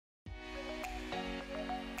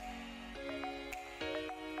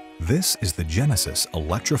This is the Genesis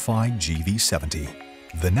Electrified GV70.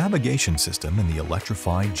 The navigation system in the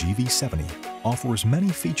Electrified GV70 offers many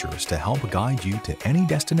features to help guide you to any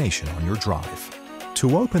destination on your drive.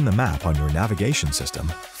 To open the map on your navigation system,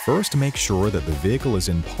 first make sure that the vehicle is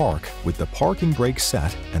in park with the parking brake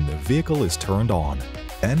set and the vehicle is turned on.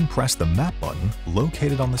 Then press the map button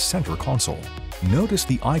located on the center console. Notice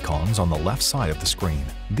the icons on the left side of the screen.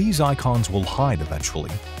 These icons will hide eventually,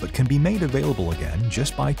 but can be made available again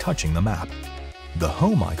just by touching the map. The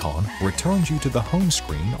Home icon returns you to the home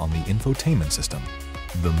screen on the infotainment system.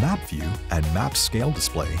 The Map View and Map Scale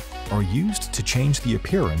display are used to change the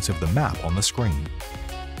appearance of the map on the screen.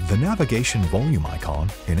 The Navigation Volume icon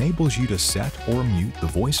enables you to set or mute the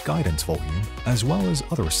voice guidance volume as well as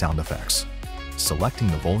other sound effects. Selecting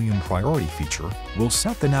the volume priority feature will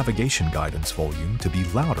set the navigation guidance volume to be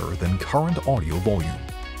louder than current audio volume.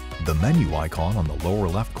 The menu icon on the lower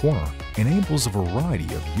left corner enables a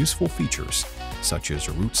variety of useful features such as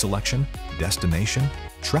route selection, destination,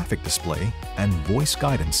 traffic display, and voice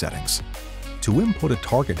guidance settings. To input a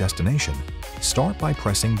target destination, start by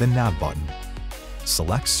pressing the Nav button.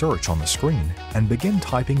 Select Search on the screen and begin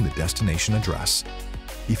typing the destination address.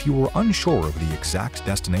 If you are unsure of the exact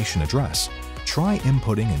destination address, try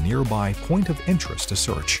inputting a nearby point of interest to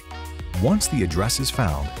search. Once the address is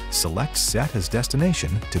found, select Set as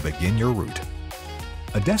Destination to begin your route.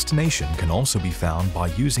 A destination can also be found by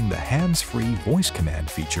using the hands-free voice command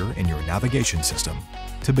feature in your navigation system.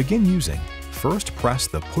 To begin using, first press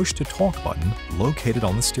the Push-to-Talk button located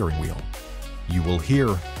on the steering wheel. You will hear,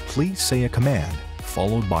 "Please say a command,"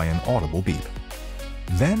 followed by an audible beep.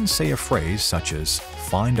 Then say a phrase such as,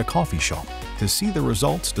 "Find a coffee shop," to see the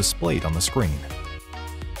results displayed on the screen.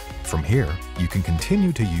 From here, you can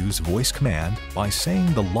continue to use voice command by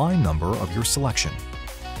saying the line number of your selection.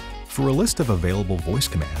 For a list of available voice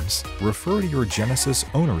commands, refer to your Genesis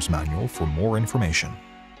Owner's Manual for more information.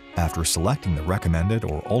 After selecting the recommended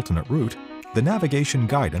or alternate route, the navigation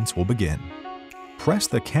guidance will begin. Press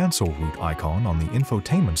the Cancel Route icon on the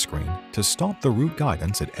infotainment screen to stop the route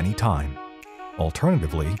guidance at any time.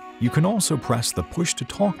 Alternatively, you can also press the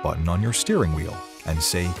Push-to-Talk button on your steering wheel and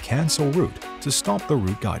say Cancel Route to stop the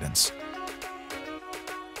route guidance.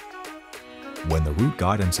 When the route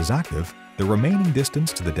guidance is active, the remaining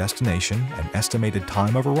distance to the destination and estimated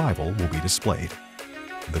time of arrival will be displayed.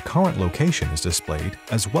 The current location is displayed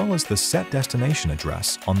as well as the set destination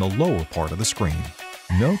address on the lower part of the screen.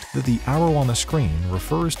 Note that the arrow on the screen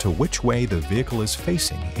refers to which way the vehicle is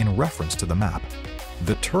facing in reference to the map.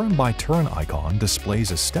 The Turn-by-Turn icon displays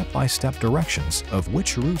a step-by-step directions of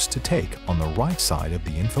which routes to take on the right side of the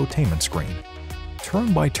infotainment screen.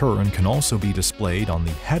 Turn-by-Turn can also be displayed on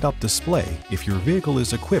the head-up display if your vehicle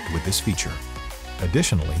is equipped with this feature.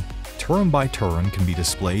 Additionally, Turn-by-Turn can be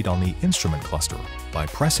displayed on the instrument cluster by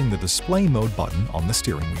pressing the Display Mode button on the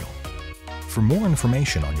steering wheel. For more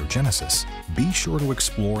information on your Genesis, be sure to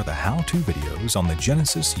explore the how-to videos on the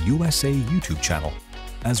Genesis USA YouTube channel,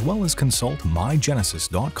 as well as consult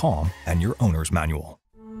mygenesis.com and your owner's manual.